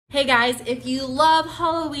Hey guys, if you love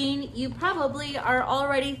Halloween, you probably are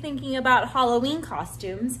already thinking about Halloween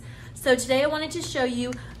costumes. So today I wanted to show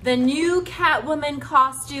you the new Catwoman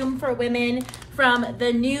costume for women from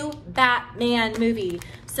the new Batman movie.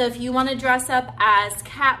 So if you want to dress up as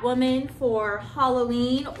Catwoman for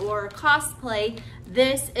Halloween or cosplay,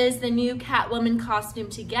 this is the new Catwoman costume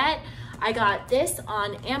to get. I got this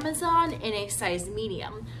on Amazon in a size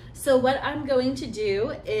medium. So what I'm going to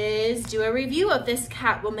do is do a review of this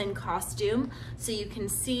Catwoman costume so you can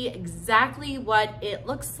see exactly what it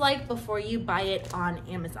looks like before you buy it on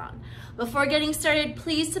Amazon. Before getting started,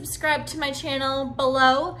 please subscribe to my channel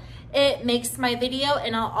below. It makes my video,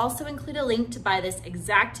 and I'll also include a link to buy this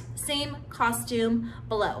exact same costume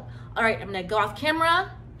below. All right, I'm gonna go off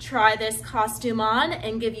camera, try this costume on,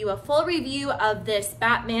 and give you a full review of this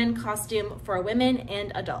Batman costume for women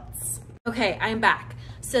and adults. Okay, I'm back.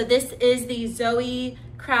 So this is the Zoe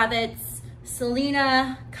Kravitz,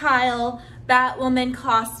 Selina, Kyle, Batwoman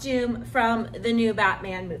costume from the new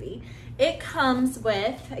Batman movie. It comes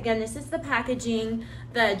with, again, this is the packaging,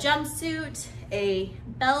 the jumpsuit, a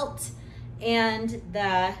belt, and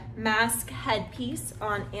the mask headpiece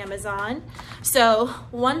on Amazon. So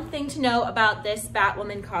one thing to know about this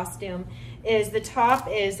Batwoman costume is the top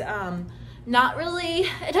is not really,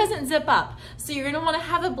 it doesn't zip up. So you're gonna wanna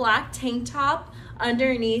have a black tank top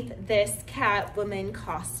underneath this Catwoman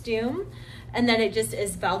costume, and then it just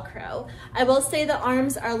is Velcro. I will say the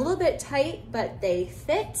arms are a little bit tight, but they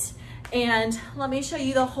fit. And let me show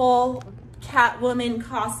you the whole Catwoman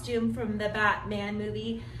costume from the Batman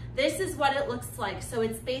movie. This is what it looks like. So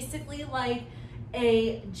it's basically like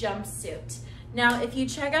a jumpsuit. Now, if you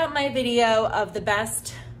check out my video of the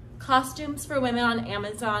best costumes for women on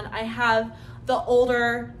Amazon, I have the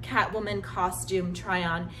older Catwoman costume try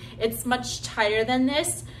on. It's much tighter than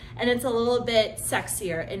this, and it's a little bit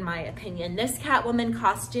sexier in my opinion. This Catwoman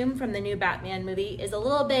costume from the new Batman movie is a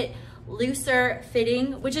little bit looser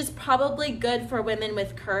fitting, which is probably good for women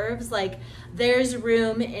with curves. Like, there's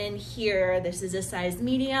room in here. This is a size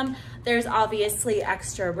medium. There's obviously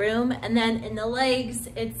extra room. And then in the legs,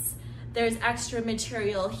 there's extra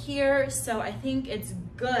material here. So I think it's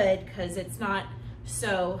good because it's not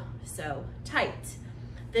so tight.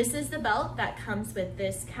 This is the belt that comes with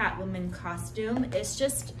this Catwoman costume. It's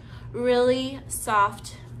just really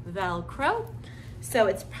soft Velcro. So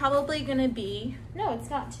it's probably gonna be, no, it's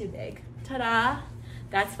not too big. Ta-da!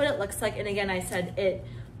 That's what it looks like. And again, I said it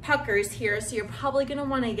puckers here, so you're probably gonna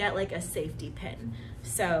wanna get like a safety pin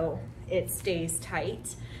so it stays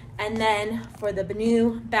tight. And then for the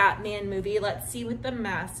new Batman movie, let's see what the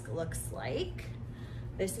mask looks like.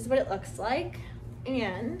 This is what it looks like.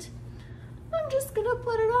 And I'm just gonna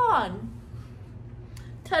put it on.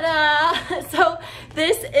 Ta-da! So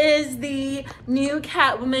this is the new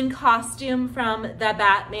Catwoman costume from the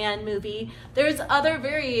Batman movie. There's other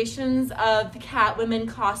variations of Catwoman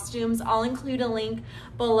costumes. I'll include a link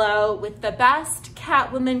below with the best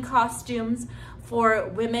Catwoman costumes for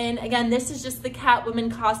women. Again, this is just the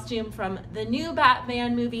Catwoman costume from the new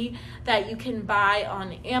Batman movie that you can buy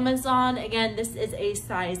on Amazon. Again, this is a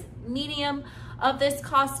size medium of this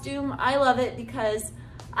costume. I love it because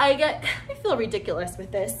I feel ridiculous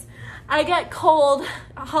with this. I get cold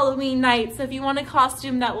Halloween night, so if you want a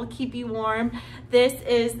costume that will keep you warm, this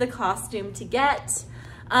is the costume to get.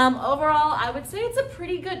 Overall, I would say it's a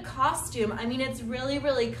pretty good costume. I mean, it's really,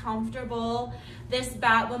 really comfortable. This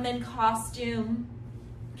Batwoman costume,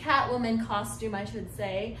 Catwoman costume, I should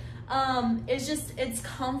say, it's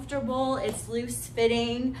comfortable, it's loose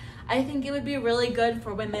fitting. I think it would be really good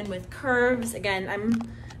for women with curves. Again, I'm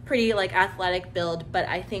pretty like athletic build, but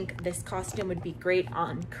I think this costume would be great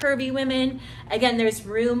on curvy women. Again, there's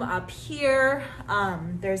room up here.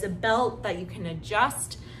 There's a belt that you can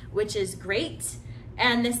adjust, which is great.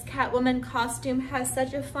 And this Catwoman costume has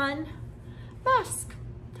such a fun mask.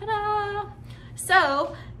 Ta-da!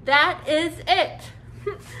 So that is it.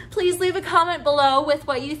 Please leave a comment below with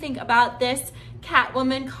what you think about this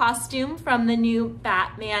Catwoman costume from the new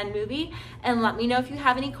Batman movie, and let me know if you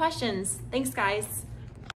have any questions. Thanks, guys.